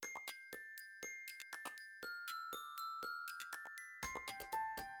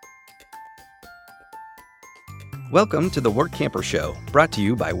Welcome to the Work Camper Show, brought to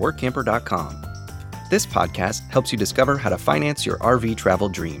you by WorkCamper.com. This podcast helps you discover how to finance your RV travel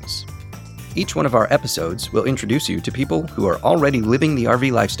dreams. Each one of our episodes will introduce you to people who are already living the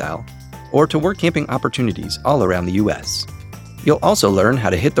RV lifestyle or to work camping opportunities all around the U.S. You'll also learn how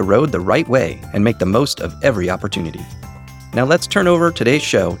to hit the road the right way and make the most of every opportunity. Now let's turn over today's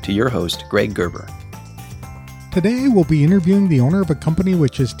show to your host, Greg Gerber. Today, we'll be interviewing the owner of a company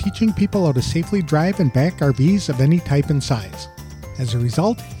which is teaching people how to safely drive and back RVs of any type and size. As a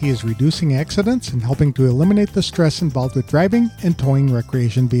result, he is reducing accidents and helping to eliminate the stress involved with driving and towing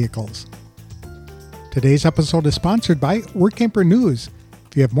recreation vehicles. Today's episode is sponsored by Work Camper News.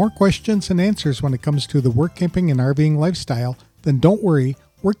 If you have more questions and answers when it comes to the work camping and RVing lifestyle, then don't worry,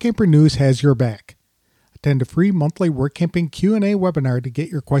 Work Camper News has your back. Attend a free monthly work camping Q&A webinar to get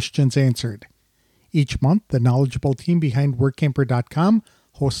your questions answered. Each month, the knowledgeable team behind WorkCamper.com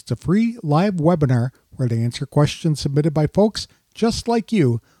hosts a free live webinar where they answer questions submitted by folks just like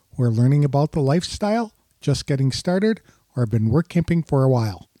you who are learning about the lifestyle, just getting started, or have been work camping for a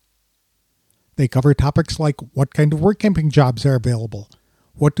while. They cover topics like what kind of work camping jobs are available,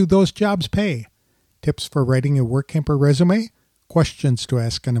 what do those jobs pay, tips for writing a work camper resume, questions to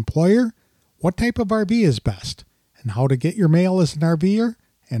ask an employer, what type of RV is best, and how to get your mail as an RVer,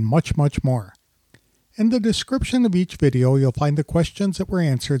 and much, much more. In the description of each video, you'll find the questions that were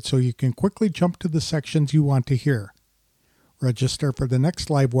answered so you can quickly jump to the sections you want to hear. Register for the next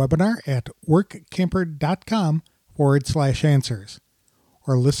live webinar at workcamper.com/answers.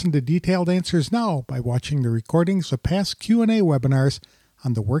 Or listen to detailed answers now by watching the recordings of past Q&A webinars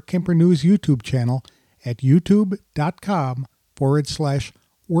on the Work Camper News YouTube channel at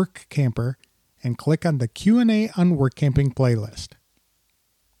youtube.com/workcamper and click on the Q&A on Work Camping playlist.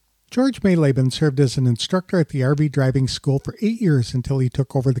 George Mayleben served as an instructor at the RV driving school for 8 years until he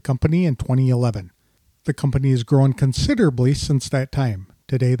took over the company in 2011. The company has grown considerably since that time.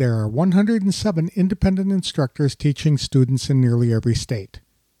 Today there are 107 independent instructors teaching students in nearly every state.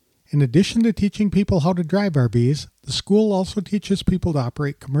 In addition to teaching people how to drive RVs, the school also teaches people to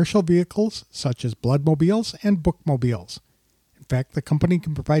operate commercial vehicles such as bloodmobiles and bookmobiles. In fact, the company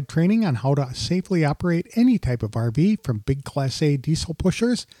can provide training on how to safely operate any type of RV from big Class A diesel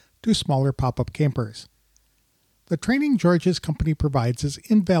pushers to smaller pop-up campers. The training George's company provides is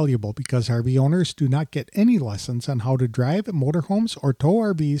invaluable because RV owners do not get any lessons on how to drive motorhomes or tow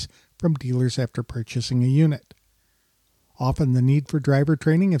RVs from dealers after purchasing a unit. Often the need for driver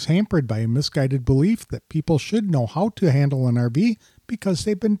training is hampered by a misguided belief that people should know how to handle an RV because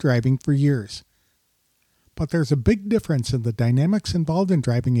they've been driving for years. But there's a big difference in the dynamics involved in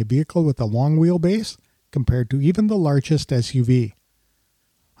driving a vehicle with a long wheelbase compared to even the largest SUV.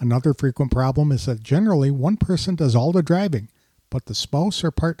 Another frequent problem is that generally one person does all the driving, but the spouse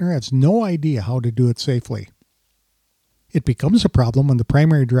or partner has no idea how to do it safely. It becomes a problem when the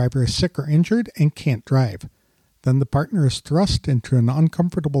primary driver is sick or injured and can't drive. Then the partner is thrust into an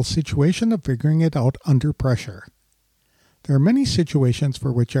uncomfortable situation of figuring it out under pressure. There are many situations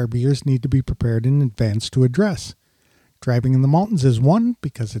for which RVers need to be prepared in advance to address. Driving in the mountains is one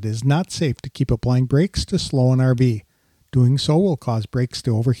because it is not safe to keep applying brakes to slow an RV. Doing so will cause brakes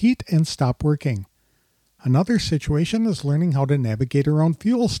to overheat and stop working. Another situation is learning how to navigate around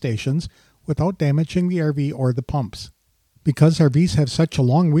fuel stations without damaging the RV or the pumps. Because RVs have such a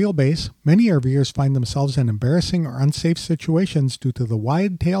long wheelbase, many RVers find themselves in embarrassing or unsafe situations due to the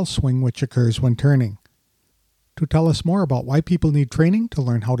wide tail swing which occurs when turning. To tell us more about why people need training to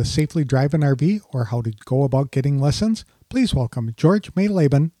learn how to safely drive an RV or how to go about getting lessons, please welcome George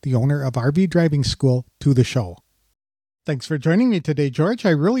Mayleben, the owner of RV Driving School, to the show. Thanks for joining me today, George.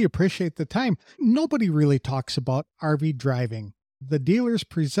 I really appreciate the time. Nobody really talks about RV driving. The dealers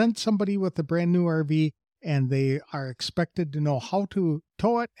present somebody with a brand new RV and they are expected to know how to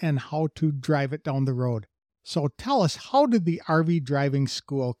tow it and how to drive it down the road. So tell us, how did the RV driving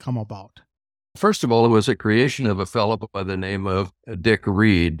school come about? First of all, it was a creation of a fellow by the name of Dick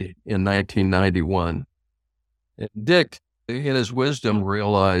Reed in 1991. And Dick, in his wisdom,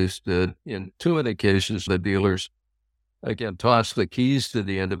 realized that in too many cases, the dealers again, tossed the keys to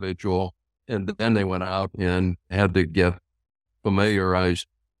the individual, and then they went out and had to get familiarized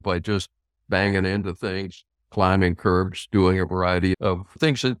by just banging into things, climbing curbs, doing a variety of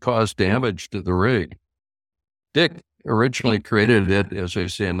things that caused damage to the rig. Dick originally created it, as I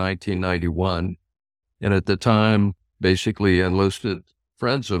say, in 1991, and at the time basically enlisted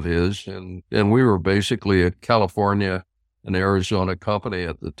friends of his, and we were basically a California and Arizona company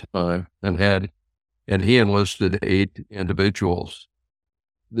at the time, and he enlisted 8 individuals.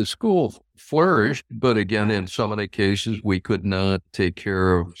 The school flourished, but again, in so many cases, we could not take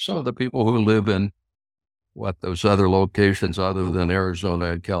care of some of the people who live in what those other locations other than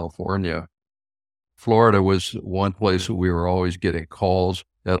Arizona and California. Florida was one place that we were always getting calls,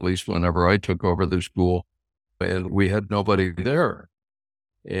 at least whenever I took over the school, and we had nobody there.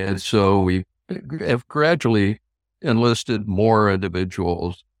 And so we have gradually enlisted more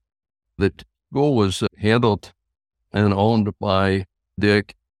individuals. The school was handled and owned by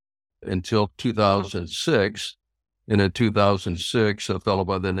Dick until 2006. And in 2006, a fellow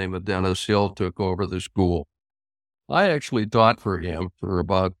by the name of Dennis Hill took over the school. I actually taught for him for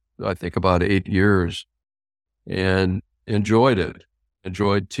about 8 years and enjoyed it,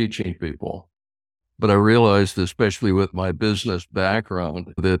 enjoyed teaching people. But I realized, especially with my business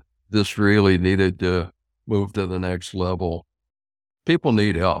background, that this really needed to move to the next level. People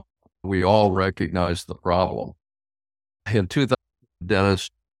need help. We all recognize the problem. In 2000, Dennis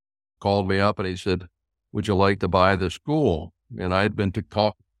called me up and he said, "Would you like to buy the school?" And I had been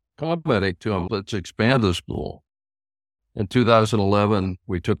commenting to him, "Let's expand the school." In 2011,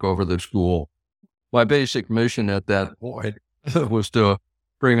 we took over the school. My basic mission at that point was to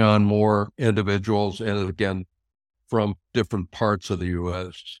bring on more individuals, and again, from different parts of the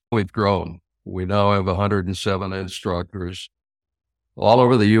U.S. We've grown. We now have 107 instructors all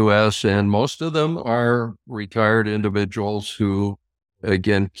over the U.S., and most of them are retired individuals who,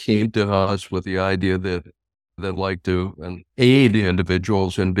 again, came to us with the idea that they'd like to aid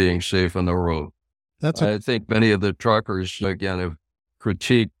individuals in being safe on the road. I think many of the truckers, again, have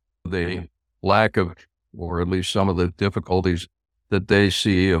critiqued the lack of, or at least some of the difficulties that they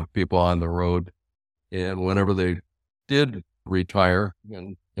see of people on the road. And whenever they did retire,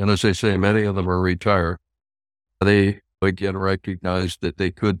 and as I say, many of them are retired, they again recognized that they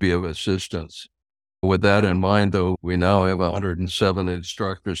could be of assistance. With that in mind, though, we now have 107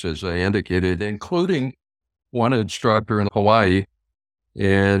 instructors, as I indicated, including one instructor in Hawaii.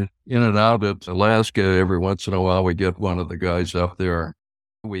 And in and out of Alaska, every once in a while, we get one of the guys up there.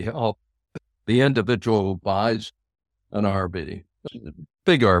 We help the individual who buys an RV,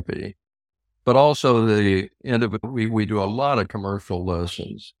 big RV, but also the individual. We do a lot of commercial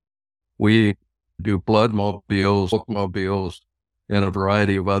lessons. We do bloodmobiles, bookmobiles, and a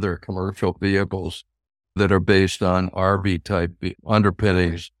variety of other commercial vehicles that are based on RV type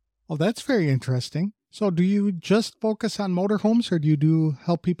underpinnings. Oh, that's very interesting. So do you just focus on motorhomes, or do you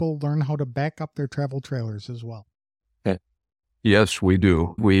help people learn how to back up their travel trailers as well? Yes, we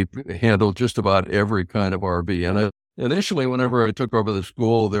do. We handle just about every kind of RV. And initially, whenever I took over the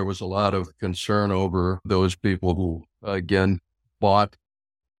school, there was a lot of concern over those people who, again, bought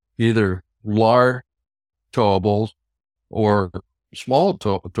either large towables or small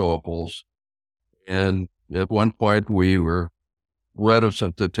towables. And at one point, we were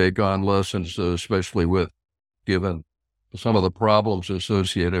reticent to take on lessons, especially given some of the problems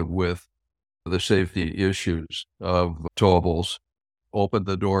associated with the safety issues of towables. Opened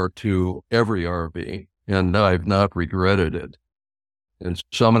the door to every RV, and I've not regretted it. In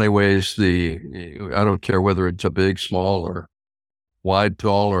so many ways, I don't care whether it's a big, small, or wide,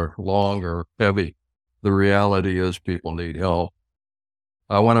 tall, or long, or heavy. The reality is people need help.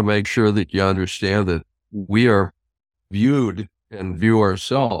 I want to make sure that you understand that we are viewed and view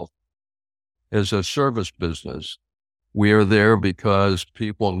ourselves as a service business. We are there because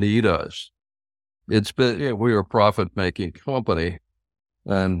people need us. We're a profit-making company,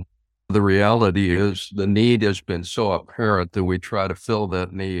 and the reality is the need has been so apparent that we try to fill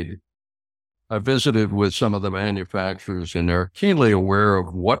that need. I visited with some of the manufacturers, and they're keenly aware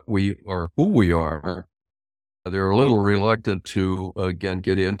of what we are, who we are. They're a little reluctant to, again,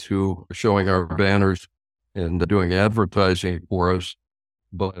 get into showing our banners and doing advertising for us,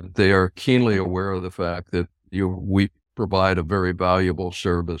 but they are keenly aware of the fact that we provide a very valuable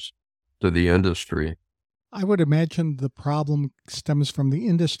service to the industry. I would imagine the problem stems from the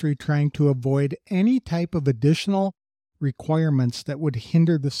industry trying to avoid any type of additional requirements that would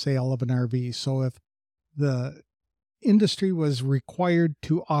hinder the sale of an RV. So if the industry was required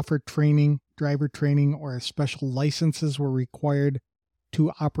to offer training, driver training, or special licenses were required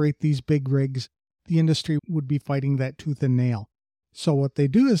to operate these big rigs, the industry would be fighting that tooth and nail. So what they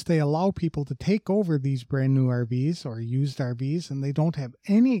do is they allow people to take over these brand new RVs or used RVs, and they don't have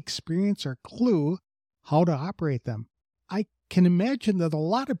any experience or clue how to operate them. I can imagine that a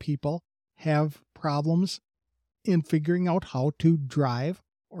lot of people have problems in figuring out how to drive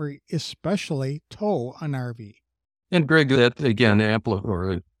or especially tow an RV. And Greg, that again,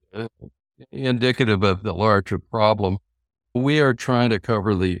 indicative of the larger problem. We are trying to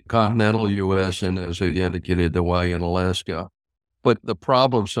cover the continental U.S. and, as I indicated, Hawaii and Alaska. But the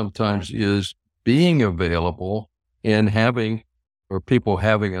problem sometimes is being available and having or people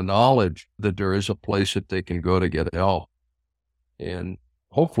having a knowledge that there is a place that they can go to get help. And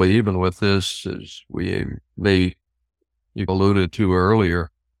hopefully, even with this, as you alluded to earlier,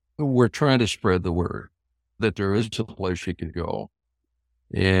 we're trying to spread the word that there is a place you can go.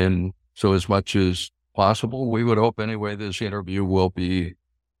 And so as much as possible, we would hope anyway this interview will be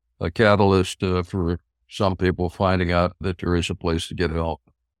a catalyst for some people finding out that there is a place to get help.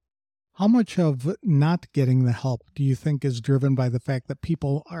 How much of not getting the help do you think is driven by the fact that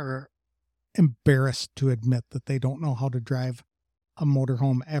people are embarrassed to admit that they don't know how to drive a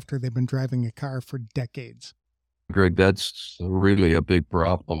motorhome after they've been driving a car for decades? Greg, that's really a big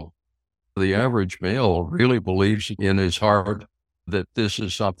problem. The average male really believes in his heart that this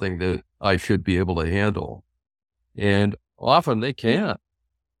is something that I should be able to handle. And often they can't.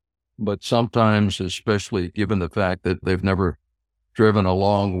 But sometimes, especially given the fact that they've never driven a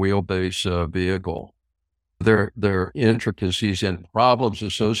long wheelbase vehicle, there are intricacies and problems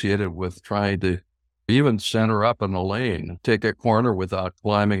associated with trying to even center up in a lane, take a corner without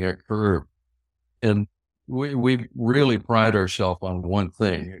climbing a curb. And we really pride ourselves on one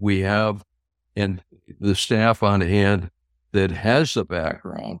thing. We have and the staff on hand that has the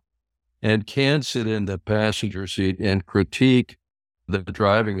background and can sit in the passenger seat and critique the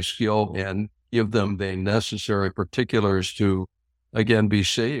driving skill and give them the necessary particulars to, again, be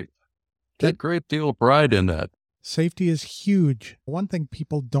safe. Take a great deal of pride in that. Safety is huge. One thing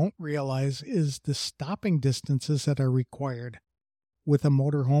people don't realize is the stopping distances that are required with a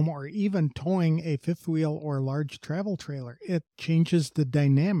motorhome or even towing a fifth wheel or large travel trailer. It changes the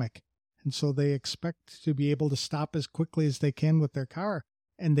dynamic. And so they expect to be able to stop as quickly as they can with their car.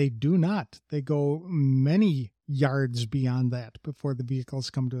 And they do not. They go many yards beyond that before the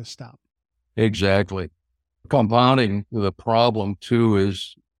vehicles come to a stop. Exactly. Compounding the problem, too,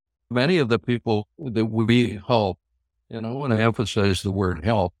 is many of the people that we help, and I want to emphasize the word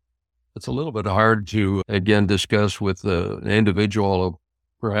help, it's a little bit hard to, again, discuss with an individual of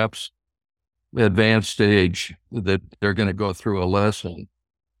perhaps advanced age that they're going to go through a lesson.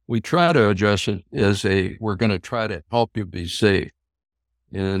 We try to address it as we're going to try to help you be safe.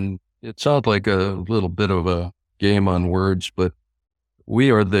 And it sounds like a little bit of a game on words, but we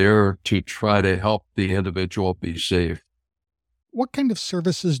are there to try to help the individual be safe. What kind of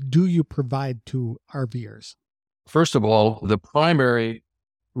services do you provide to RVers? First of all, the primary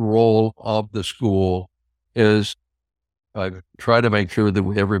role of the school is, I try to make sure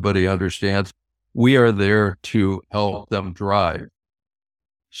that everybody understands, we are there to help them drive.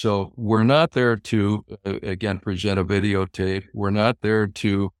 So we're not there to, again, present a videotape. We're not there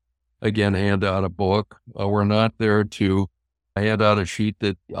to, again, hand out a book. We're not there to hand out a sheet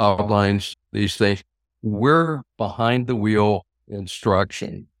that outlines these things. We're behind the wheel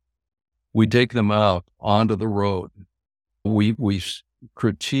instruction. We take them out onto the road. We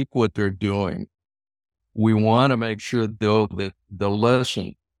critique what they're doing. We want to make sure, though, that the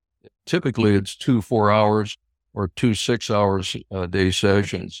lesson, typically it's 2 4-hours or 2 6-hours a day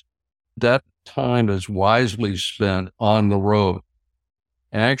sessions. That time is wisely spent on the road,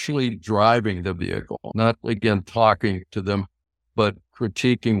 actually driving the vehicle, not, again, talking to them, but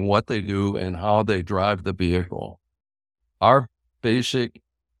critiquing what they do and how they drive the vehicle. Our basic,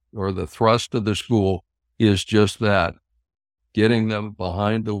 or the thrust of the school, is just that, getting them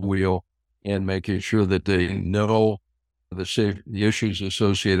behind the wheel and making sure that they know the issues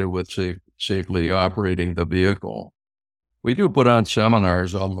associated with safely operating the vehicle. We do put on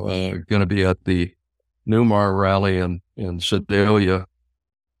seminars. I'm going to be at the Newmar rally in Sedalia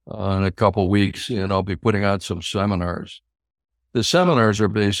in a couple weeks, and I'll be putting on some seminars. The seminars are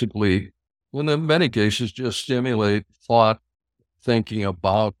basically, and in many cases, just stimulate thought, thinking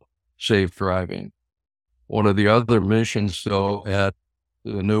about safe driving. One of the other missions, though, at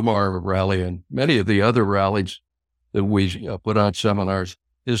the Newmar rally and many of the other rallies that we put on seminars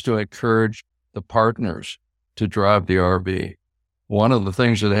is to encourage the partners to drive the RV. One of the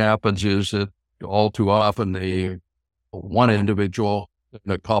things that happens is that all too often one individual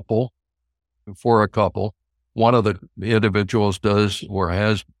in a couple, for a couple, one of the individuals does or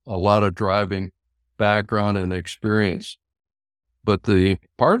has a lot of driving background and experience. But the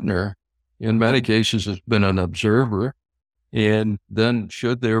partner, in many cases, has been an observer. And then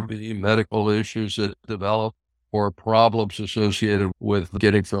should there be medical issues that develop or problems associated with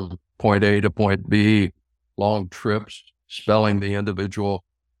getting from point A to point B, long trips, spelling the individual,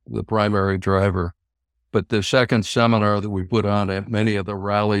 the primary driver. But the second seminar that we put on at many of the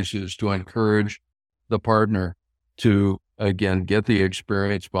rallies is to encourage the partner to, again, get the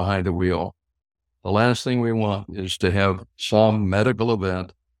experience behind the wheel. The last thing we want is to have some medical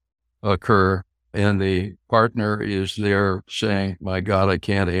event occur and the partner is there saying, my God, I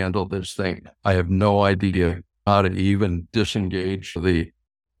can't handle this thing. I have no idea how to even disengage the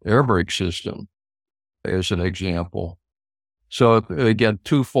air brake system, as an example. So again,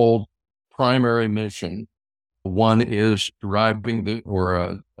 twofold primary mission. One is driving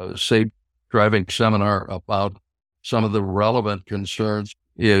a safe driving seminar about some of the relevant concerns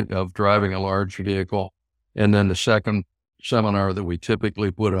of driving a large vehicle. And then the second seminar that we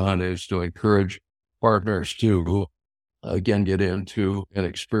typically put on is to encourage partners to, again, get into and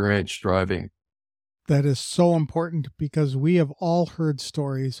experience driving. That is so important because we have all heard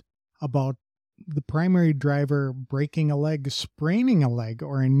stories about the primary driver breaking a leg, spraining a leg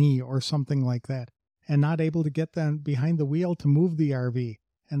or a knee or something like that, and not able to get them behind the wheel to move the RV,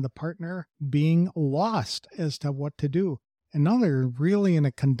 and the partner being lost as to what to do. And now they're really in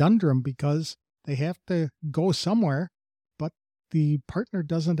a conundrum because they have to go somewhere, but the partner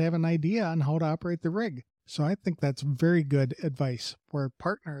doesn't have an idea on how to operate the rig. So I think that's very good advice for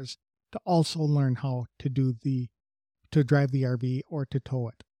partners to also learn how to drive the RV or to tow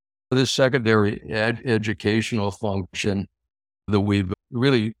it. This secondary educational function that we've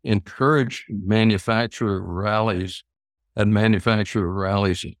really encouraged manufacturer rallies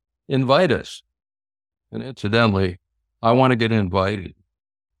invite us. And incidentally, I want to get invited.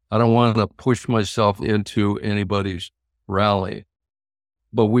 I don't want to push myself into anybody's rally,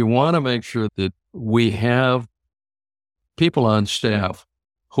 but we want to make sure that we have people on staff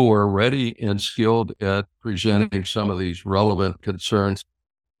who are ready and skilled at presenting some of these relevant concerns,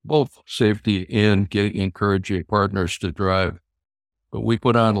 both safety and encouraging partners to drive. But we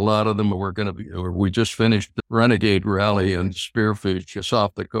put on a lot of them. We just finished the Renegade Rally in Spearfish,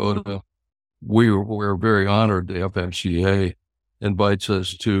 South Dakota. We're very honored the FMCA invites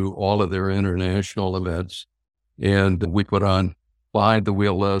us to all of their international events. And we put on behind the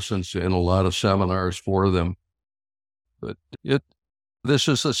wheel lessons and a lot of seminars for them. But this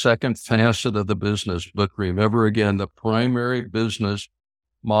is the second facet of the business. But remember, again, the primary business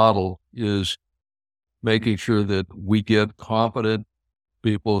model is making sure that we get competent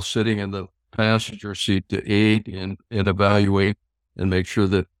people sitting in the passenger seat to aid and evaluate and make sure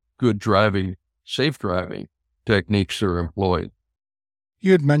that good driving, safe driving techniques are employed.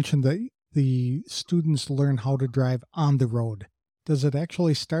 You had mentioned that the students learn how to drive on the road. Does it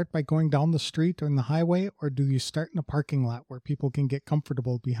actually start by going down the street or in the highway, or do you start in a parking lot where people can get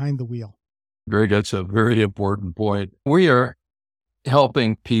comfortable behind the wheel? Greg, that's a very important point. We are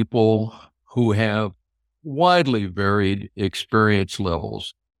helping people who have widely varied experience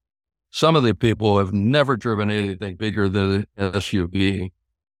levels. Some of the people have never driven anything bigger than an SUV.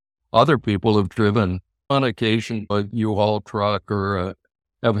 Other people have driven, on occasion, a U-Haul truck or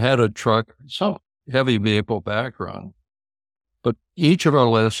have had a truck, some heavy vehicle background. But each of our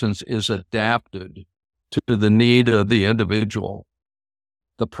lessons is adapted to the need of the individual.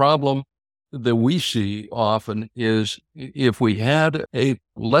 The problem that we see often is if we had a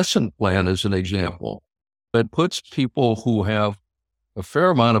lesson plan, as an example, that puts people who have a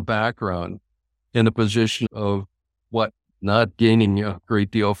fair amount of background in a position of not gaining a great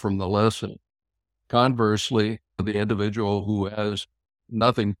deal from the lesson. Conversely, the individual who has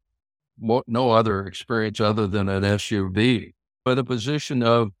no other experience other than an SUV, but a position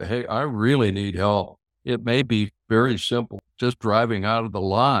of, hey, I really need help. It may be very simple, just driving out of the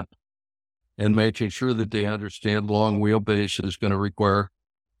lot and making sure that they understand long wheelbase is going to require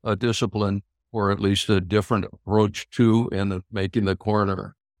a discipline or at least a different approach to and making the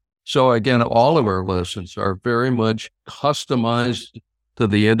corner. So again, all of our lessons are very much customized to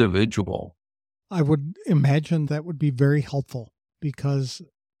the individual. I would imagine that would be very helpful because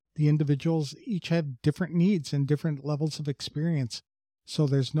the individuals each have different needs and different levels of experience. So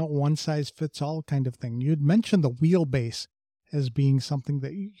there's no one size fits all kind of thing. You'd mentioned the wheelbase as being something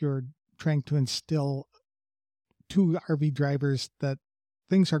that you're trying to instill to RV drivers, that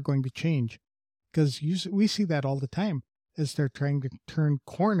things are going to change, because we see that all the time as they're trying to turn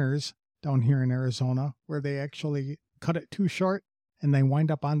corners down here in Arizona where they actually cut it too short and they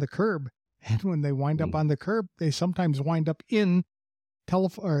wind up on the curb. And when they wind up on the curb, they sometimes wind up in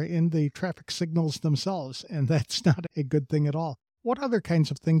the traffic signals themselves, and that's not a good thing at all. What other kinds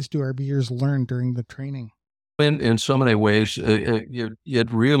of things do RVers learn during the training? In so many ways,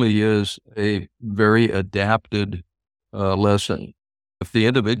 it really is a very adapted lesson. If the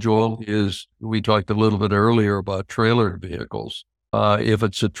individual we talked a little bit earlier about trailered vehicles. If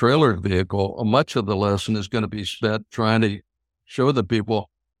it's a trailered vehicle, much of the lesson is going to be spent trying to show the people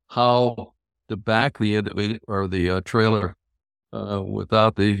how to back the individual or the trailer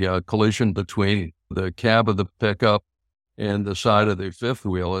without the collision between the cab of the pickup and the side of the fifth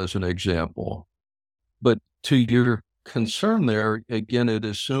wheel, as an example. But to your concern there, again, it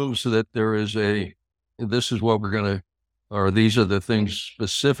assumes that this is what we're going to, or these are the things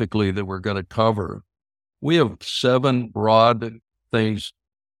specifically that we're going to cover. We have 7 broad things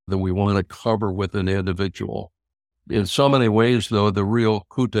that we want to cover with an individual. In so many ways, though, the real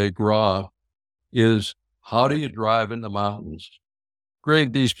coup de grace is, how do you drive in the mountains?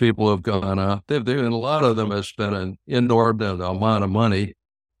 Greg, these people have gone out. And a lot of them have spent an inordinate amount of money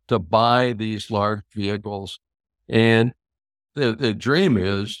to buy these large vehicles. And the dream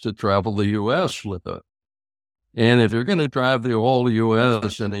is to travel the U.S. with it. And if you're going to drive the whole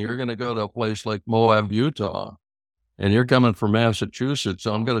U.S. and you're going to go to a place like Moab, Utah, and you're coming from Massachusetts,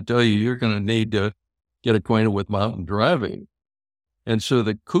 I'm going to tell you, you're going to need to get acquainted with mountain driving. And so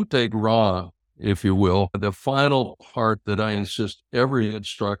the coup de grace, if you will, the final part that I insist every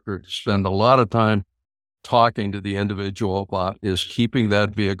instructor to spend a lot of time talking to the individual about is keeping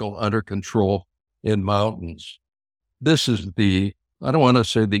that vehicle under control in mountains. This is I don't want to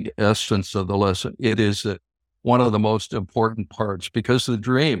say the essence of the lesson. It is one of the most important parts, because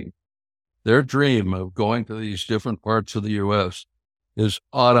their dream of going to these different parts of the U.S. is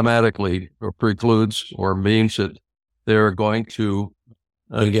automatically or precludes or means that they're going to,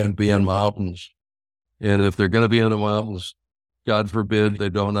 again, be in mountains. And if they're going to be in the mountains, God forbid they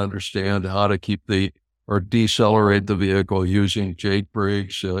don't understand how to or decelerate the vehicle using jake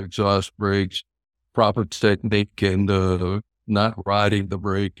brakes, exhaust brakes, proper technique, and not riding the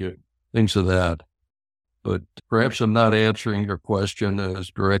brake, things of that. But perhaps I'm not answering your question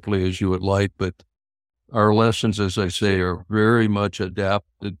as directly as you would like, but our lessons, as I say, are very much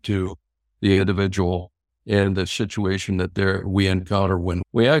adapted to the individual and the situation that we encounter when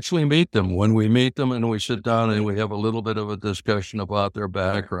we actually meet them. When we meet them and we sit down and we have a little bit of a discussion about their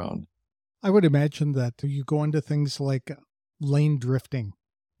background. I would imagine that you go into things like lane drifting,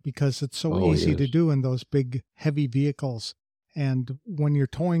 because it's so easy to do in those big, heavy vehicles. And when you're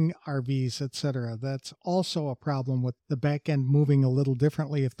towing RVs, etc., that's also a problem with the back end moving a little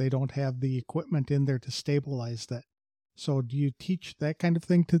differently if they don't have the equipment in there to stabilize that. So do you teach that kind of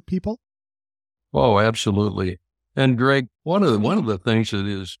thing to people? Oh, absolutely. And Greg, one of the things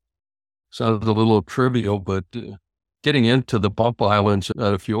that sounds a little trivial, but getting into the bump islands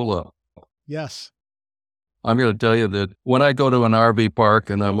at a fuel up. Yes. I'm going to tell you that when I go to an RV park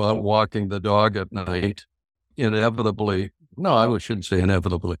and I'm out walking the dog at night, inevitably, no, I shouldn't say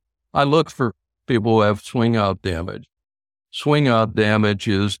inevitably, I look for people who have swing out damage. Swing out damage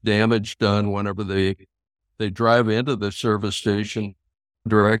is damage done whenever they drive into the service station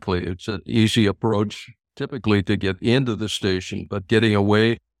directly. It's an easy approach typically to get into the station, but getting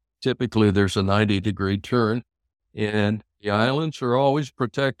away, typically there's a 90-degree turn, and the islands are always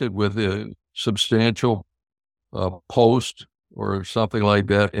protected with a substantial post or something like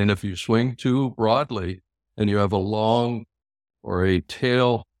that. And if you swing too broadly and you have a long or a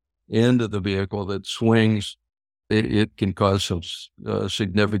tail end of the vehicle that swings, it can cause some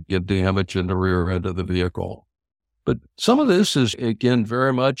significant damage in the rear end of the vehicle. But some of this is, again,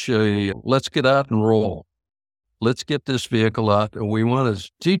 very much let's get out and roll. Let's get this vehicle out. And we want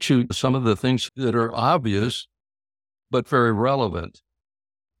to teach you some of the things that are obvious, but very relevant.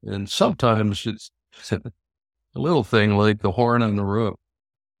 And sometimes it's a little thing like the horn on the roof.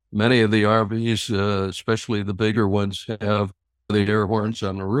 Many of the RVs, especially the bigger ones, have the air horns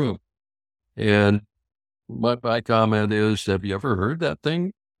on the roof. And my comment is, have you ever heard that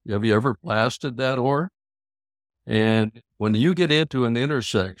thing? Have you ever blasted that horn? And when you get into an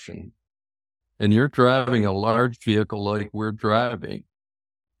intersection and you're driving a large vehicle like we're driving,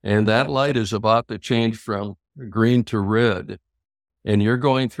 and that light is about to change from green to red, and you're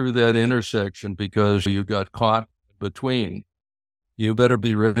going through that intersection because you got caught between, you better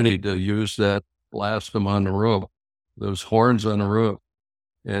be ready to use that, blast them on the roof, those horns on the roof.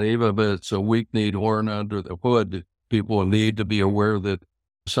 And even if it's a weak-kneed horn under the hood, people need to be aware that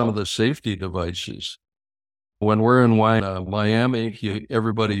some of the safety devices, when we're in Miami,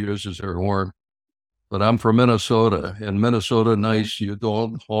 everybody uses their horn. But I'm from Minnesota, and Minnesota nice, you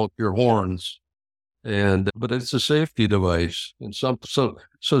don't honk your horns. But it's a safety device. And so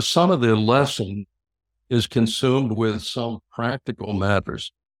some of the lesson is consumed with some practical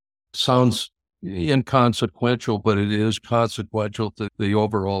matters. Sounds inconsequential, but it is consequential to the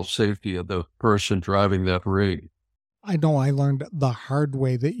overall safety of the person driving that rig. I know I learned the hard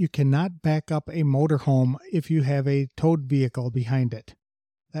way that you cannot back up a motorhome if you have a towed vehicle behind it.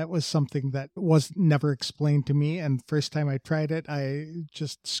 That was something that was never explained to me, and first time I tried it, I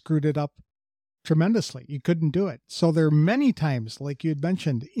just screwed it up tremendously. You couldn't do it. So there are many times, like you had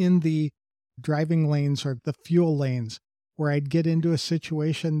mentioned, in the driving lanes or the fuel lanes, where I'd get into a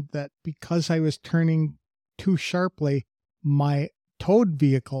situation that because I was turning too sharply, my towed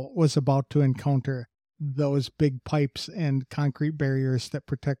vehicle was about to encounter those big pipes and concrete barriers that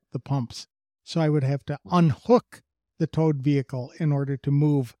protect the pumps. So I would have to unhook the towed vehicle in order to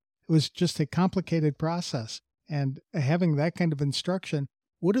move. It was just a complicated process. And having that kind of instruction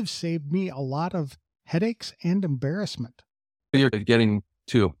would have saved me a lot of headaches and embarrassment. You're getting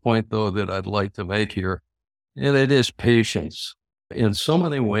to a point, though, that I'd like to make here, and it is patience. In so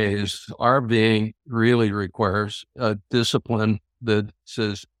many ways, RVing really requires a discipline that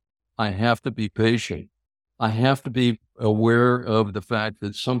says, I have to be patient. I have to be aware of the fact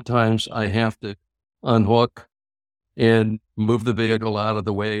that sometimes I have to unhook and move the vehicle out of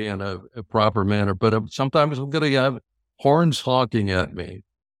the way in a proper manner. But sometimes I'm going to have horns honking at me.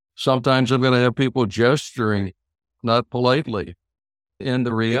 Sometimes I'm going to have people gesturing, not politely. And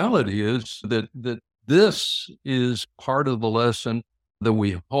the reality is that this is part of the lesson that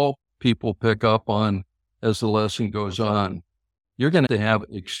we hope people pick up on as the lesson goes on. You're going to have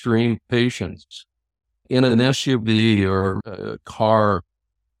extreme patience. In an SUV or a car,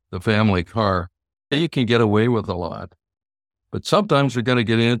 the family car, you can get away with a lot. But sometimes you're going to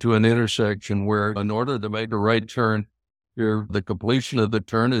get into an intersection where in order to make a right turn, the completion of the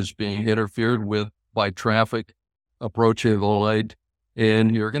turn is being interfered with by traffic approaching the light.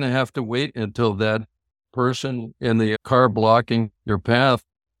 And you're going to have to wait until that person in the car blocking your path,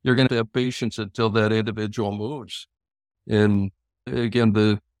 you're going to have patience until that individual moves. And again,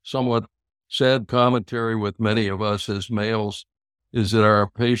 the somewhat sad commentary with many of us as males is that our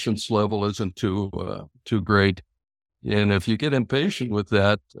patience level isn't too great. And if you get impatient with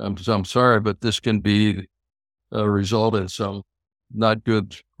that, I'm sorry, but this can be a result in some not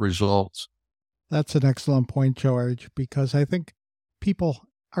good results. That's an excellent point, George, because I think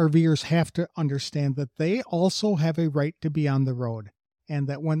RVers have to understand that they also have a right to be on the road, and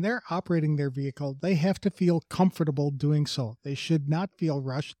that when they're operating their vehicle, they have to feel comfortable doing so. They should not feel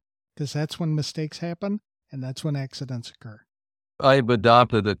rushed, because that's when mistakes happen and that's when accidents occur. I've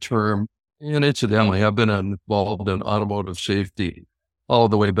adopted a term, and incidentally, I've been involved in automotive safety all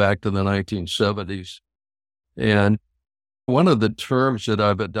the way back to the 1970s. And one of the terms that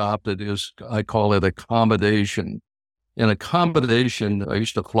I've adopted is, I call it accommodation. In accommodation, I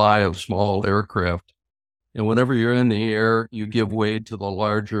used to fly a small aircraft. And whenever you're in the air, you give way to the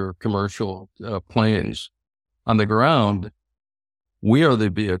larger commercial planes. On the ground, we are the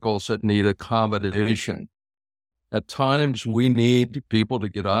vehicles that need accommodation. At times, we need people to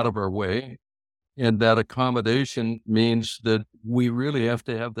get out of our way. And that accommodation means that we really have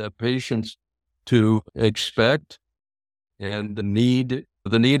to have that patience to expect. And the need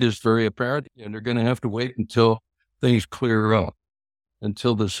is very apparent, and they're going to have to wait until things clear up,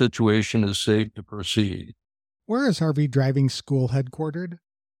 until the situation is safe to proceed. Where is RV Driving School headquartered?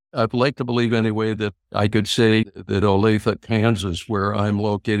 I'd like to believe anyway that I could say that Olathe, Kansas, where I'm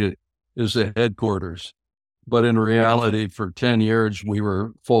located, is the headquarters. But in reality, for 10 years, we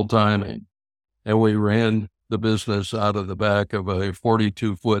were full-time, and we ran the business out of the back of a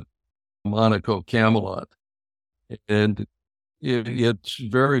 42-foot Monaco Camelot. And it's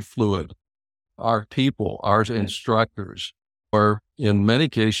very fluid. Our people, our instructors, are in many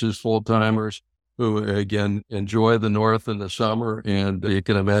cases full-timers who, again, enjoy the North in the summer, and you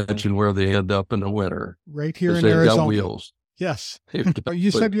can imagine where they end up in the winter. Right here in Arizona. Got wheels. Yes.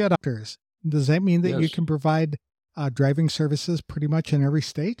 You said you had doctors. Does that mean that Yes. you can provide driving services pretty much in every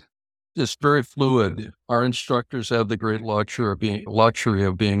state? It's very fluid. Our instructors have the great luxury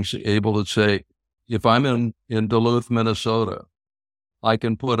of being able to say, if I'm in Duluth, Minnesota, I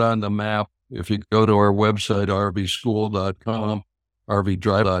can put on the map. If you go to our website, rvschool.com,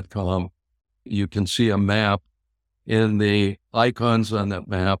 rvdrive.com, you can see a map, and the icons on that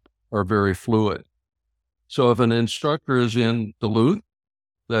map are very fluid. So if an instructor is in Duluth,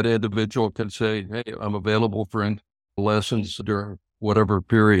 that individual can say, hey, I'm available for lessons during whatever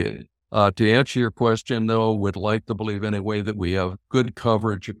period. To answer your question, though, would like to believe anyway that we have good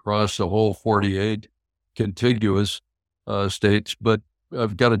coverage across the whole 48 contiguous states. But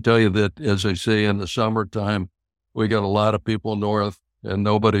I've got to tell you that, as I say, in the summertime, we got a lot of people north and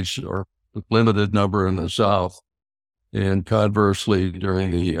or limited number in the south. And conversely,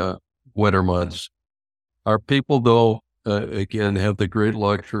 during the winter months, our people, though, again, have the great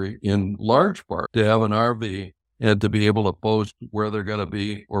luxury in large part to have an RV and to be able to post where they're going to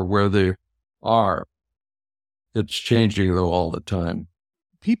be or where they are. It's changing, though, all the time.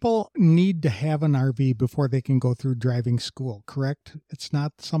 People need to have an RV before they can go through driving school, correct? It's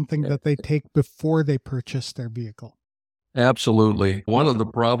not something that they take before they purchase their vehicle. Absolutely. One of the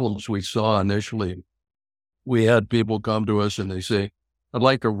problems we saw initially We had people come to us and they say, I'd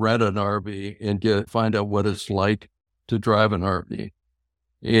like to rent an RV and find out what it's like to drive an RV.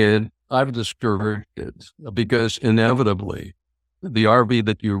 And I've discovered it because inevitably the RV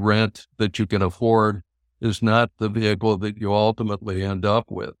that you rent that you can afford is not the vehicle that you ultimately end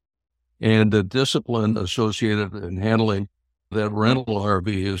up with. And the discipline associated in handling that rental RV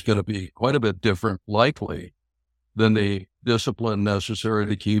is going to be quite a bit different, likely, than the discipline necessary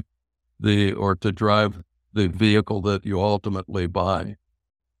to keep to drive the vehicle that you ultimately buy.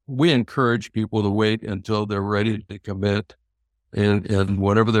 We encourage people to wait until they're ready to commit. And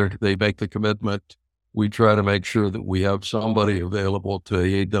whenever they make the commitment, we try to make sure that we have somebody available to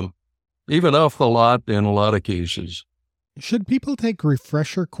aid them, even off the lot in a lot of cases. Should people take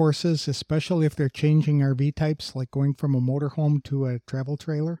refresher courses, especially if they're changing RV types, like going from a motorhome to a travel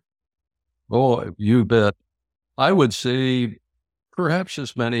trailer? Oh, you bet. I would say perhaps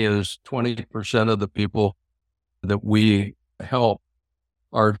as many as 20% of the people that we help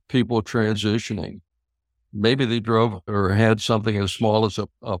are people transitioning. Maybe they drove or had something as small as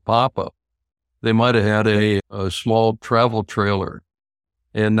a pop-up. They might have had a small travel trailer.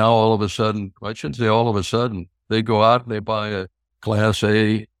 And now all of a sudden, I shouldn't say all of a sudden, they go out and they buy a Class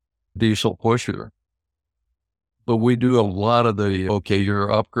A diesel pusher. But we do a lot of you're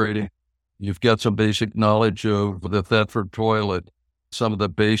upgrading. You've got some basic knowledge of the Thetford toilet, some of the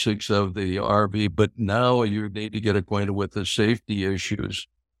basics of the RV, but now you need to get acquainted with the safety issues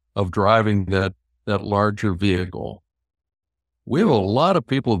of driving that larger vehicle. We have a lot of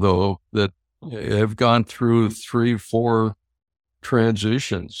people, though, that have gone through 3-4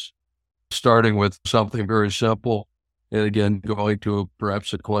 transitions, starting with something very simple, and again, going to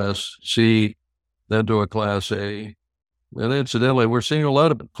perhaps a Class C, then to a Class A. And incidentally, we're seeing a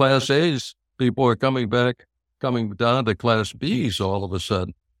lot of Class A's. People are coming down to Class B's all of a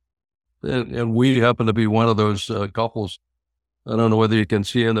sudden. And we happen to be one of those couples. I don't know whether you can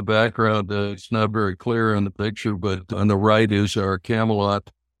see in the background, it's not very clear in the picture, but on the right is our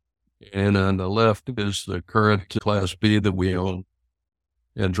Camelot, and on the left is the current Class B that we own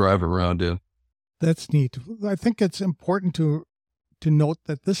and drive around in. That's neat. I think it's important to note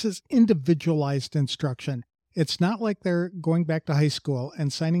that this is individualized instruction. It's not like they're going back to high school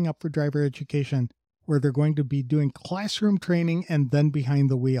and signing up for driver education where they're going to be doing classroom training and then behind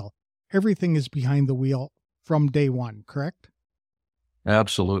the wheel. Everything is behind the wheel from day one, correct?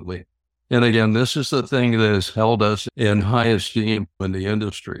 Absolutely. And again, this is the thing that has held us in high esteem in the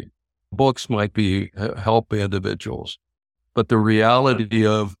industry. Books might help individuals, but the reality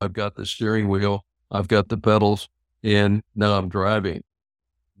of I've got the steering wheel, I've got the pedals, and now I'm driving.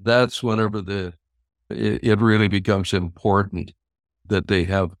 That's whenever it really becomes important that they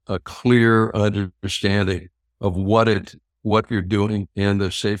have a clear understanding of what you're doing, and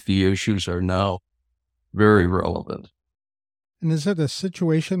the safety issues are now very relevant. And is it a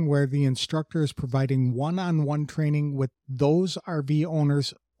situation where the instructor is providing one-on-one training with those RV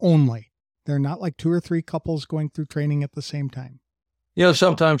owners only? They're not like 2 or 3 couples going through training at the same time? Yeah,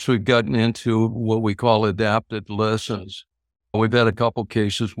 sometimes we've gotten into what we call adapted lessons. We've had a couple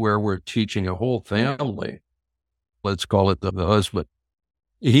cases where we're teaching a whole family. Let's call it the husband.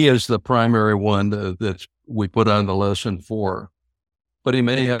 He is the primary one that we put on the lesson for, but he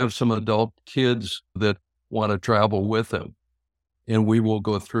may have some adult kids that want to travel with him, and we will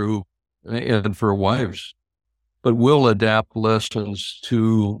go through, and for wives, but we'll adapt lessons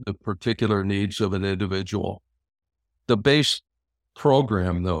to the particular needs of an individual. The base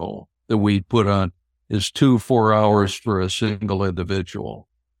program, though, that we put on is 2 4-hours for a single individual,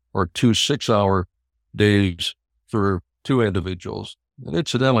 or 2 6-hour days for 2 individuals. And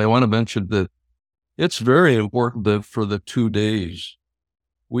incidentally, I want to mention that it's very important that for the 2 days,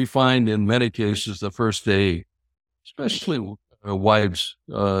 we find in many cases the first day, especially wives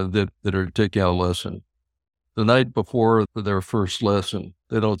that are taking a lesson, the night before their first lesson,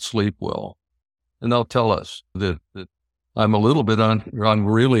 they don't sleep well. And they'll tell us that I'm a little bit I'm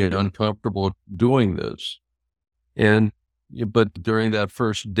really uncomfortable doing this. But during that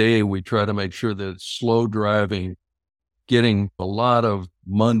first day, we try to make sure that it's slow driving, getting a lot of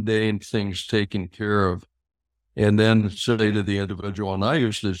mundane things taken care of, and then say to the individual, and I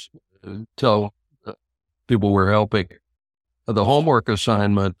used to tell people we're helping, the homework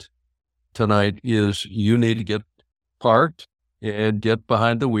assignment tonight is you need to get parked and get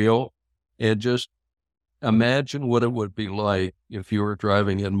behind the wheel and just imagine what it would be like if you were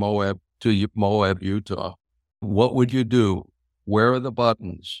driving in Moab, Utah. What would you do? Where are the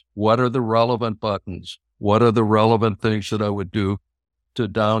buttons? What are the relevant buttons? What are the relevant things that I would do to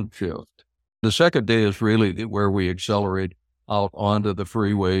downshift? The second day is really where we accelerate out onto the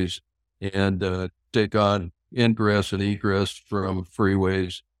freeways and take on ingress and egress from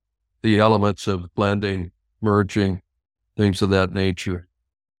freeways, the elements of blending, merging, things of that nature.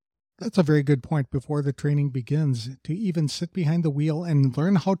 That's a very good point before the training begins, to even sit behind the wheel and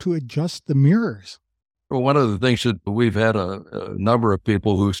learn how to adjust the mirrors. Well, one of the things that we've had a number of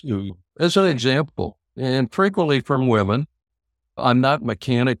people who, as an example, and frequently from women, I'm not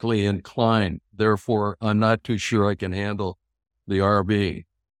mechanically inclined, therefore I'm not too sure I can handle the RV.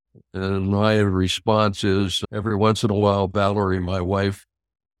 And my response is, every once in a while, Valerie, my wife,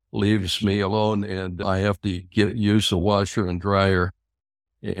 leaves me alone and I have to use a washer and dryer.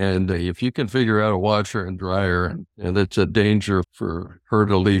 And if you can figure out a washer and dryer, and it's a danger for her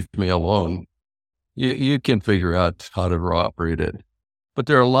to leave me alone, you can figure out how to operate it. But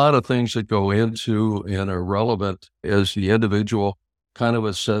there are a lot of things that go into and are relevant as the individual kind of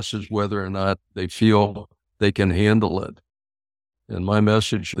assesses whether or not they feel they can handle it. And my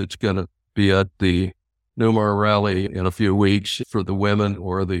message that's going to be at the Newmar rally in a few weeks for the women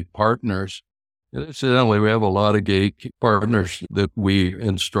or the partners. Incidentally, we have a lot of gay partners that we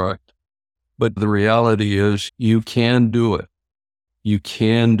instruct. But the reality is you can do it. You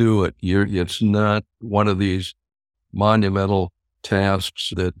can do it. It's not one of these monumental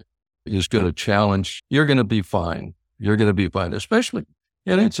tasks that is going to challenge. You're going to be fine. You're going to be fine, especially,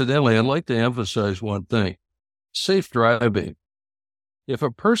 and incidentally, I'd like to emphasize one thing, safe driving. If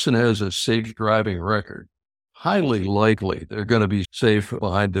a person has a safe driving record, highly likely they're going to be safe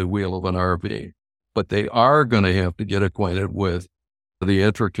behind the wheel of an RV, but they are going to have to get acquainted with the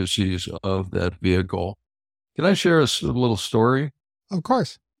intricacies of that vehicle. Can I share a little story? Of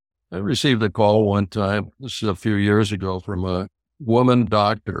course. I received a call one time, this is a few years ago, from a woman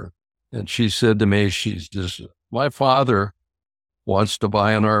doctor, and she said to me, my father wants to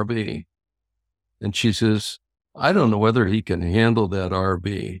buy an RV. And she says, I don't know whether he can handle that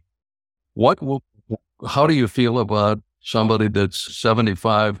RV. How do you feel about somebody that's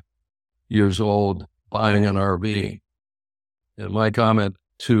 75 years old buying an RV? And my comment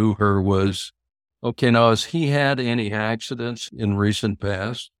to her was, okay, now, has he had any accidents in recent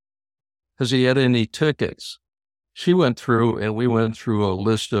past? Has he had any tickets? She went through, and we went through a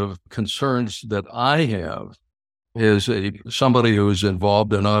list of concerns that I have as somebody who is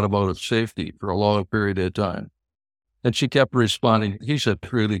involved in automotive safety for a long period of time. And she kept responding, he's a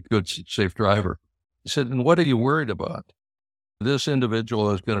really good, safe driver. I said, and what are you worried about? This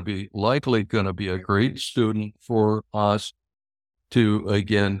individual is likely going to be a great student for us to,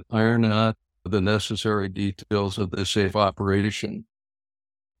 again, iron out the necessary details of the safe operation.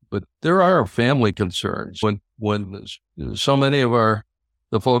 But there are family concerns when so many of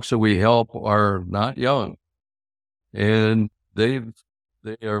the folks that we help are not young, and they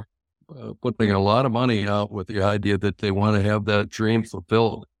are putting a lot of money out with the idea that they want to have that dream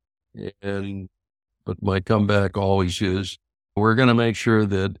fulfilled. But my comeback always is, we're going to make sure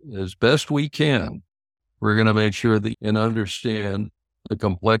that as best we can, we're going to make sure that you can understand the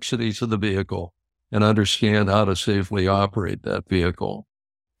complexities of the vehicle and understand how to safely operate that vehicle.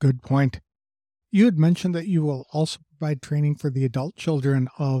 Good point. You had mentioned that you will also provide training for the adult children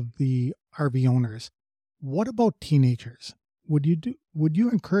of the RV owners. What about teenagers? Would you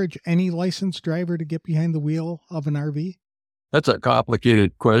encourage any licensed driver to get behind the wheel of an RV? That's a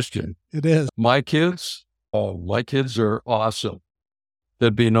complicated question. It is. My kids are awesome.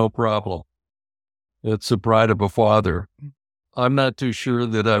 There'd be no problem. It's the pride of a father. I'm not too sure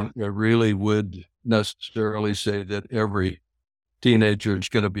that I really would necessarily say that every teenager is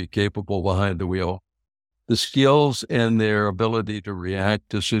going to be capable behind the wheel. The skills and their ability to react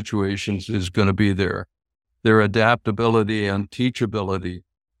to situations is going to be there. Their adaptability and teachability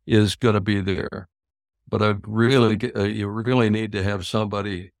is going to be there. But you really need to have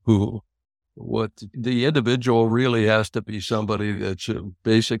somebody the individual really has to be somebody that's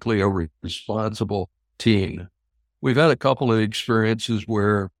basically a responsible teen. We've had a couple of experiences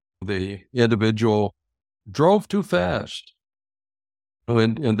where the individual drove too fast.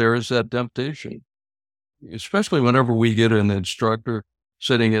 And there is that temptation, especially whenever we get an instructor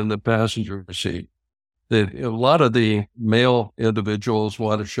sitting in the passenger seat. A lot of the male individuals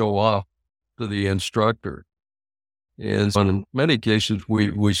want to show off to the instructor. And in many cases,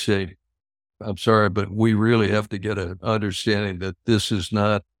 we say, I'm sorry, but we really have to get an understanding that this is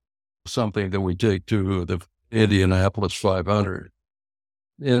not something that we take to the Indianapolis 500.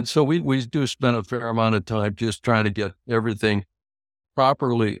 And so we do spend a fair amount of time just trying to get everything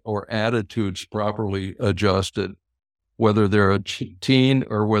properly or attitudes properly adjusted, whether they're a teen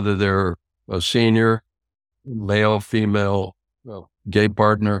or whether they're a senior, male, female, gay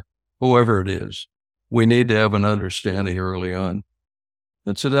partner, whoever it is. We need to have an understanding early on.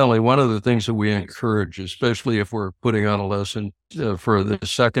 Incidentally, one of the things that we encourage, especially if we're putting on a lesson for the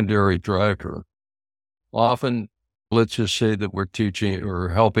secondary driver, often, let's just say that we're teaching or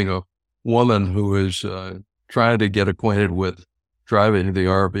helping a woman who is trying to get acquainted with driving the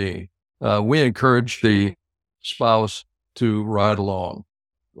RV. We encourage the spouse to ride along.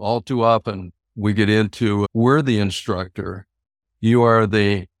 All too often, we get into, we're the instructor, you are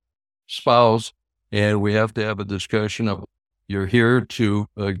the spouse, and we have to have a discussion of, you're here to,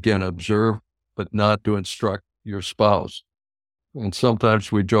 again, observe, but not to instruct your spouse. And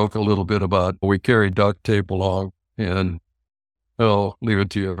sometimes we joke a little bit about, we carry duct tape along, and I'll leave it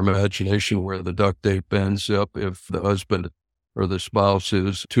to your imagination where the duct tape ends up if the husband or the spouse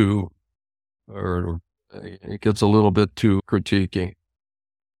is too, or it gets a little bit too critiquing.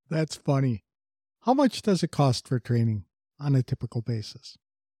 That's funny. How much does it cost for training on a typical basis?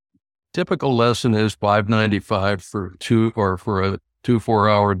 Typical lesson is $5.95 for 2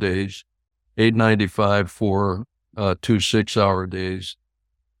 4-hour days, $8.95 for 2 6-hour days.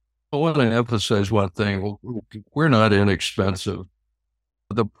 I want to emphasize one thing. We're not inexpensive.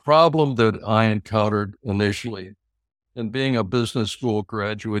 The problem that I encountered initially, and being a business school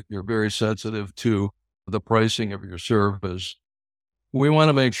graduate, you're very sensitive to the pricing of your service. We want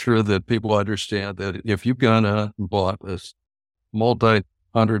to make sure that people understand that if you've gone out and bought this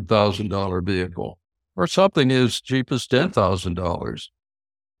 $100,000 vehicle or something as cheap as $10,000,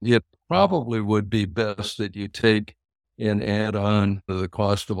 it probably would be best that you take and add on to the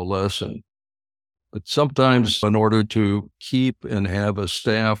cost of a lesson. But sometimes in order to keep and have a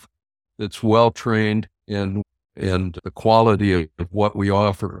staff that's well-trained in the quality of what we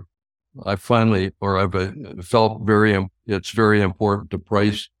offer, I've felt it's very important to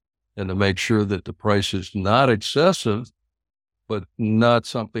price and to make sure that the price is not excessive, but not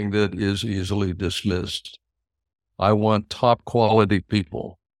something that is easily dismissed. I want top quality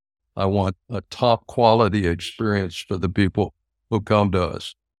people. I want a top quality experience for the people who come to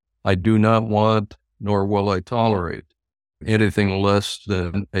us. I do not want, nor will I tolerate, anything less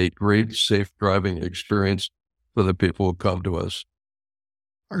than a great, safe driving experience for the people who come to us.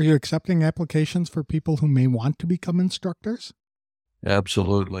 Are you accepting applications for people who may want to become instructors?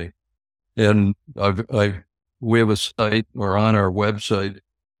 Absolutely. And we have a site, or on our website,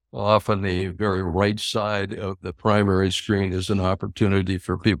 off on the very right side of the primary screen is an opportunity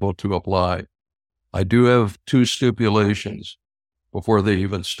for people to apply. I do have 2 stipulations before they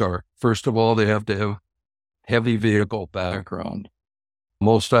even start. First of all, they have to have heavy vehicle background.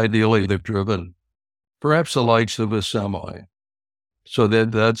 Most ideally, they've driven perhaps the likes of a semi. So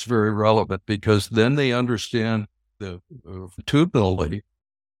that's very relevant, because then they understand attitudinally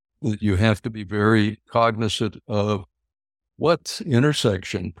that you have to be very cognizant of what's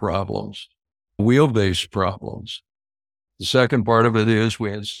intersection problems, wheelbase problems. The second part of it is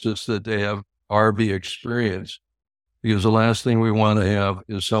we insist that they have RV experience, because the last thing we want to have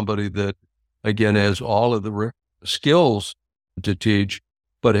is somebody that, again, has all of the skills to teach,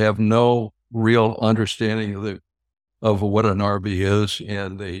 but have no real understanding of what an RV is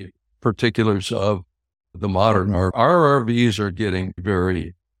and the particulars of the modern RV. Our RVs are getting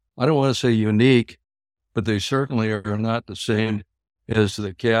very, I don't want to say unique, but they certainly are not the same as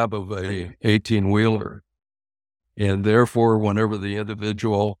the cab of a 18-wheeler. And therefore, whenever the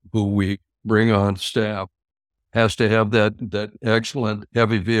individual who we bring on staff has to have that excellent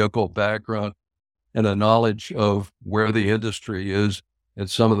heavy vehicle background and a knowledge of where the industry is and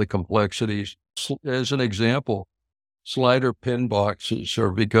some of the complexities. As an example, slider pin boxes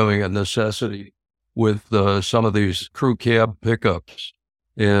are becoming a necessity with some of these crew cab pickups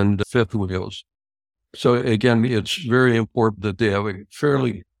and fifth wheels. So again, it's very important that they have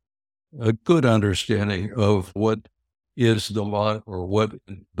a good understanding of what the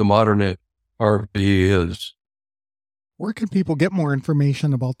modern RV is. Where can people get more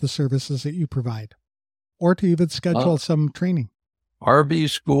information about the services that you provide, or to even schedule some training?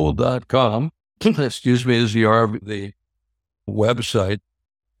 RVschool.com, is the website.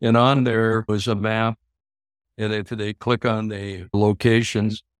 And on there was a map. And if they click on the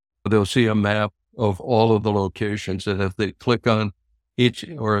locations, they'll see a map of all of the locations. And if they click on each,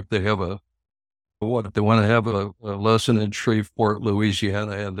 or if they have if they want to have a lesson in Shreveport,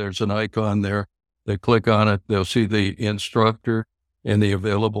 Louisiana, and there's an icon there, they click on it, they'll see the instructor and the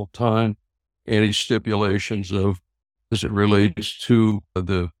available time, any stipulations as it relates to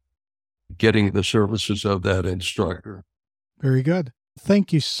getting the services of that instructor. Very good.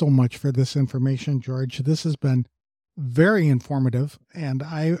 Thank you so much for this information, George. This has been very informative, and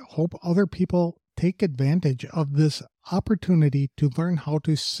I hope other people take advantage of this opportunity to learn how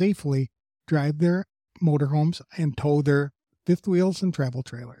to safely drive their motorhomes and tow their fifth wheels, and travel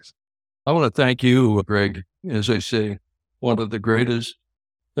trailers. I want to thank you, Greg. As I say, one of the greatest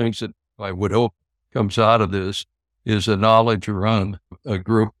things that I would hope comes out of this is a knowledge around a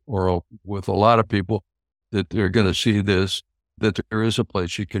group or with a lot of people that they're going to see this, that there is a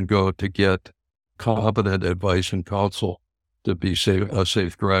place you can go to get competent advice and counsel to be a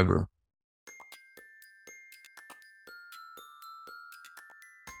safe driver.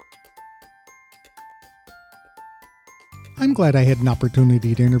 I'm glad I had an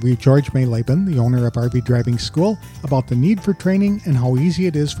opportunity to interview George Mayleben, the owner of RV Driving School, about the need for training and how easy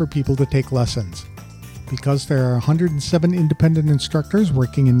it is for people to take lessons. Because there are 107 independent instructors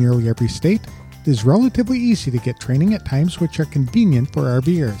working in nearly every state, it is relatively easy to get training at times which are convenient for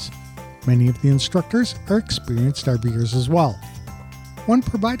RVers. Many of the instructors are experienced RVers as well. When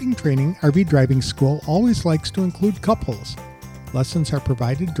providing training, RV Driving School always likes to include couples. Lessons are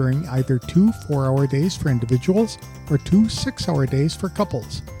provided during either 2 4-hour days for individuals or 2 6-hour days for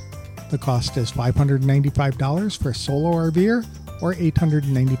couples. The cost is $595 for a solo RVer or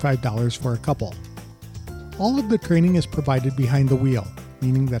 $895 for a couple. All of the training is provided behind the wheel,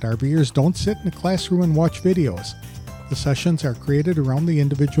 meaning that RVers don't sit in a classroom and watch videos. The sessions are created around the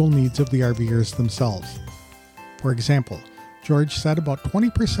individual needs of the RVers themselves. For example, George said about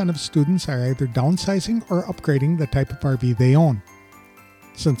 20% of students are either downsizing or upgrading the type of RV they own.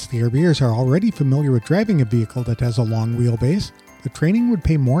 Since the RVers are already familiar with driving a vehicle that has a long wheelbase, the training would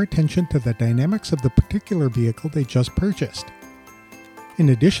pay more attention to the dynamics of the particular vehicle they just purchased. In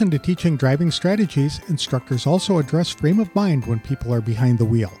addition to teaching driving strategies, instructors also address frame of mind when people are behind the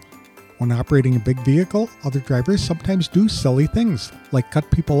wheel. When operating a big vehicle, other drivers sometimes do silly things, like cut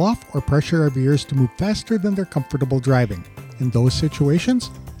people off or pressure RVers to move faster than they're comfortable driving. In those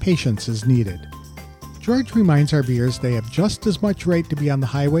situations, patience is needed. George reminds RVers they have just as much right to be on the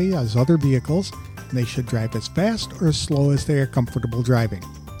highway as other vehicles, and they should drive as fast or as slow as they are comfortable driving.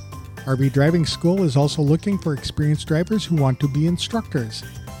 RV Driving School is also looking for experienced drivers who want to be instructors.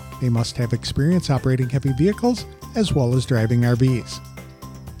 They must have experience operating heavy vehicles as well as driving RVs.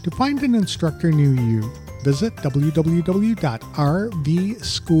 To find an instructor near you, visit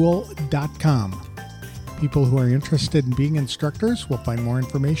www.rvschool.com. People who are interested in being instructors will find more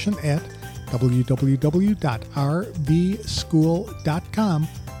information at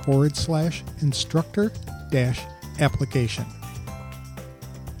www.rvschool.com/instructor-application.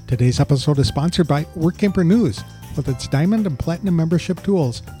 Today's episode is sponsored by WorkCamper News. With its Diamond and Platinum membership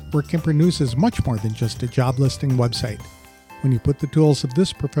tools, WorkCamper News is much more than just a job listing website. When you put the tools of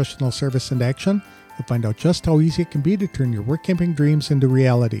this professional service into action, you'll find out just how easy it can be to turn your work camping dreams into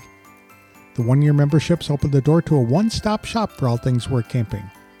reality. The one-year memberships open the door to a one-stop shop for all things work camping.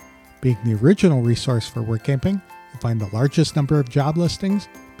 Being the original resource for work camping, you'll find the largest number of job listings,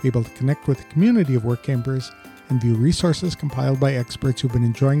 be able to connect with a community of work campers, and view resources compiled by experts who've been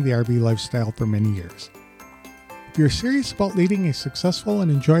enjoying the RV lifestyle for many years. If you're serious about leading a successful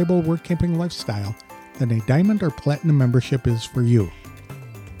and enjoyable work camping lifestyle, then a Diamond or Platinum membership is for you.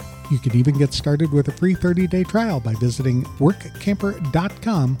 You can even get started with a free 30-day trial by visiting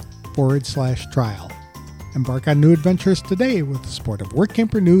workcamper.com/trial. Embark on new adventures today with the support of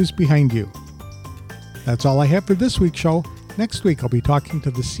WorkCamper News behind you. That's all I have for this week's show. Next week, I'll be talking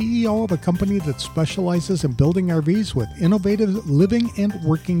to the CEO of a company that specializes in building RVs with innovative living and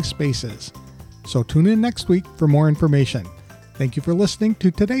working spaces. So tune in next week for more information. Thank you for listening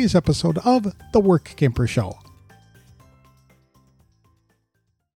to today's episode of The Work Camper Show.